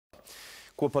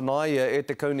Kua panaia e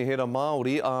te kaunihera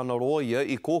Māori ana roia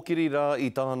I kōkiri rā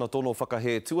I tāna tono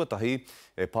whakahe tuatahi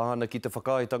e pāna ki te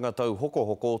whakaitanga tau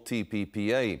hoko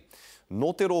TPPA.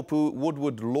 No te ropu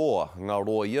Woodward Law ngā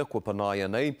roia kua panaia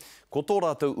nei, ko tō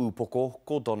rātou upoko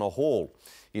ko Donna Hall.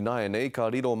 I nāia nei, ka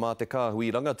riro mā te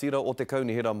kāhui rangatira o te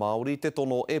kaunihera Māori te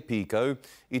tono e pīkau,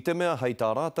 I te mea hei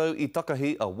tā rātou I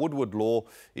takahi a Woodward Law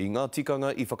I ngā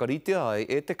tikanga I whakarite ai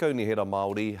e te kaunihera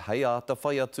Māori hei āta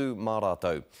whai atu mā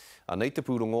rātou. Anei te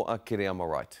pūrongo a Karere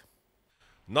right.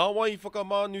 Nā wai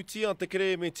whakamānutia te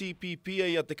Karere me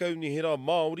TPPA a te kaunihera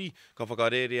Māori ka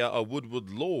whakarerea a Woodward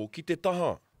Law ki te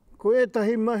taha. Ko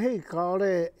etahi mahi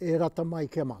Karere e rata mai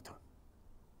kia mātou.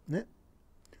 Ne?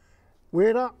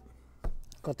 Wera,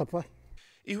 katapai.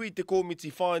 Ihui te kōmiti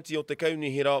whaiti o te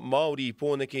kaunihera Māori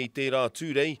pōneke I tērā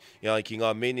tūrei, e ai ki ngā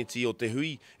meneti o te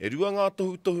hui, e rua ngā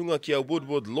tohunga ki a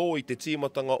Woodward Law I te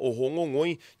tīmatanga o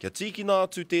Hongongoi, kia tīkina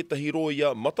atu tētahi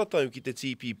roia matatau ki te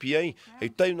TPPA,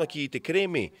 hei taunaki I te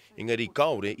Karere, engari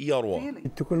kaore I aroa. I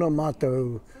tukuna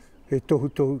mātou he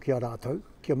tohu ki a rātou,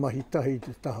 kia mahi tahi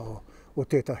te taha o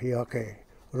tētahi ake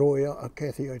roia a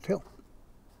Kathy Hotel.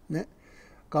 Ne?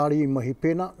 Kāri mahi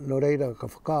pena, no reira ka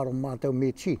whakaro mātou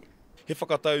me chini. He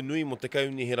whakatau nui mo te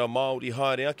kaunihera Māori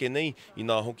haere ake nei, I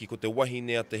nā hoki ko te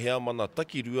wahine a te heamana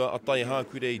takirua a tai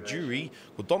hākure jury,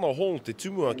 ko Donna Hall te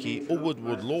tumuaki o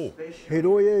Woodward Law. He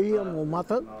roia ia mo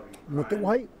mātou, mo te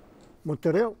wahi, mo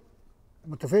te reo,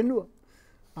 mo te whenua,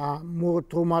 mo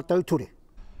tō mātou ture.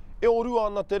 E o rua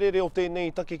ana te rere o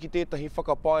tēnei take ki tētahi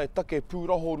whakapae take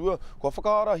pūraho rua, kua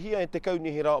whakaarahia e te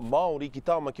kaunihera Māori ki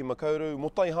tāmaki makaurau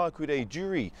mo tai hākure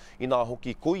jury, I nā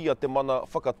hoki koia te mana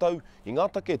whakatau I ngā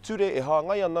take ture e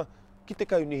hāngai ana ki te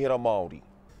kaunihera Māori.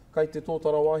 Kai te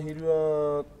tōtara wāhi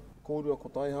rua, kōrua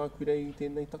ko tai hākure I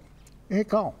tēnei take? E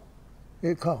kao,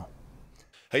 e kao.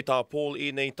 Hei tā Paul e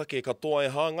nei take katoa e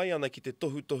hāngai ana ki te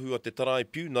tohu a te tarai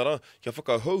piunara kia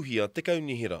whakahauhia te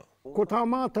kaunihera. Ko tā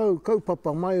mātou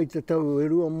kaupapa mai I te tau e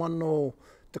rua mano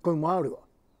te kaumārua.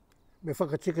 Me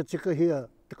whakatika hia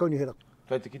te kaunihera.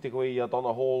 Kei te kite koe I a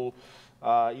Donna Hall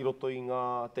I roto I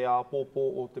ngā te āpōpō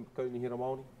o te kaunihera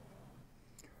Māori?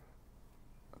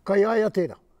 Kai aia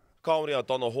tērā. Kaore a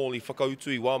Donna Hall I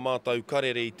whakautu I wā mātou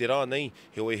karere I te rā nei,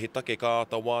 he oe he take ka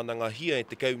ata wānanga hia e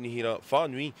te kaunihera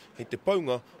whānui hei te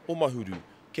paunga o mahuru.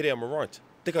 Karere right,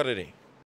 te karere.